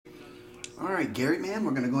All right, Gary, man,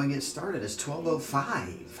 we're going to go and get started. It's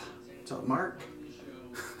 12:05. What's up, Mark?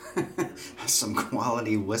 Some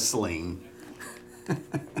quality whistling.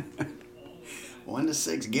 1 to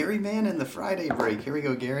 6. Gary, man, in the Friday break. Here we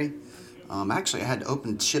go, Gary. Actually, I had to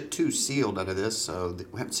open ship 2 sealed out of this, so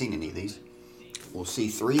we haven't seen any of these. We'll see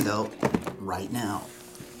 3, though, right now.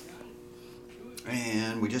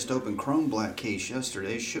 And we just opened Chrome Black case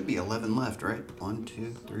yesterday. Should be 11 left, right? 1,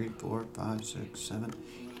 2, 3, 4, 5, 6, 7.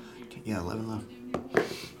 Yeah, 11 left.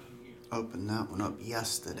 Opened that one up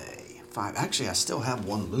yesterday. 5. Actually, I still have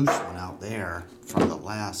one loose one out there from the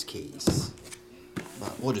last case.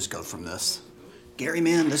 But we'll just go from this. Gary,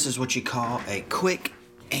 man, this is what you call a quick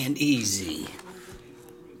and easy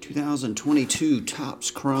 2022 Topps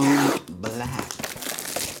Chrome Black.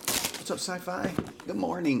 What's up, Sci-Fi? Good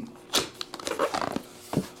morning.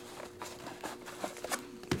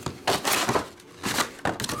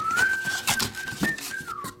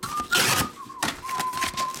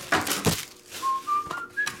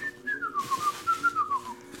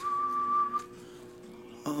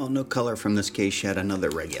 Oh, no color from this case yet. Another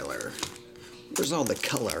regular. Where's all the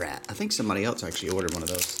color at? I think somebody else actually ordered one of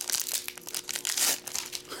those.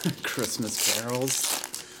 Christmas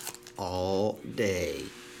carols all day.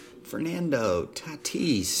 Fernando,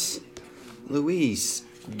 Tatis, Luis,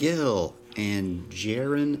 Gil, and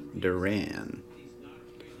Jaron Duran.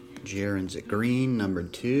 Jaron's a green, number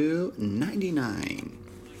 299.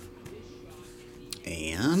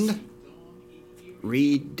 And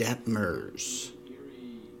Reed Detmers.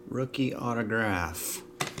 Rookie autograph.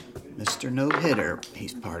 Mr. No-Hitter.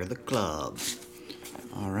 He's part of the club.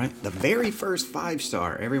 Alright. The very first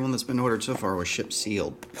 5-star. Everyone that's been ordered so far was shipped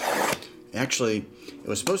sealed. Actually, it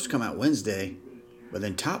was supposed to come out Wednesday, but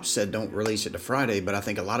then Topps said don't release it to Friday, but I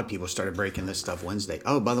think a lot of people started breaking this stuff Wednesday.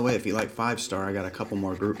 Oh, by the way, if you like 5-star, I got a couple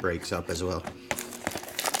more group breaks up as well.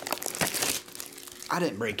 I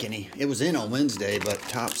didn't break any. It was in on Wednesday, but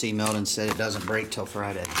Topps emailed and said it doesn't break till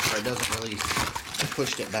Friday. Or it doesn't release. I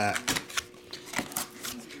pushed it back.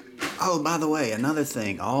 Oh, by the way, another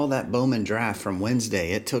thing. All that Bowman draft from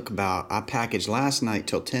Wednesday, it took about, I packaged last night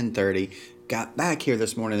till 10:30, got back here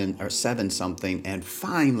this morning or 7 something, and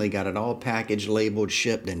finally got it all packaged, labeled,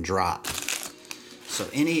 shipped, and dropped. So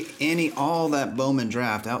all that Bowman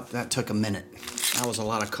draft, that took a minute. That was a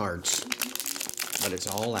lot of cards. But it's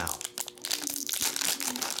all out.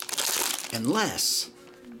 Unless,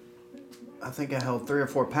 I think I held 3 or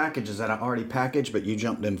 4 packages that I already packaged, but you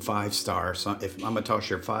jumped in 5-star. So if I'm going to toss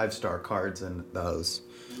your 5-star cards in those.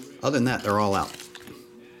 Other than that, they're all out.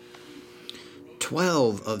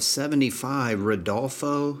 12 of 75,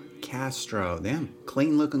 Rodolfo Castro. Damn,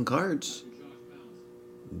 clean looking cards.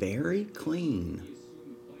 Very clean.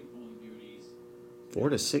 4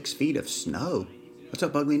 to 6 feet of snow. What's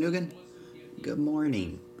up, Ugly Nugan? Good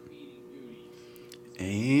morning.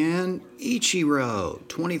 And Ichiro,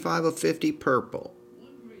 25 of 50 purple.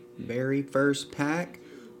 Very first pack,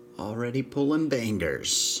 already pulling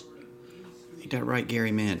bangers. Ain't that right,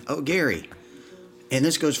 Gary, man? Oh, Gary. And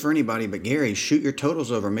this goes for anybody, but Gary, shoot your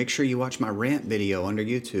totals over. Make sure you watch my rant video under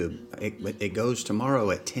YouTube. It goes tomorrow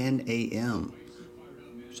at 10 a.m.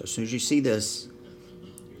 So as soon as you see this,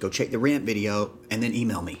 go check the rant video and then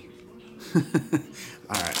email me. All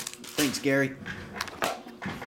right. Thanks, Gary.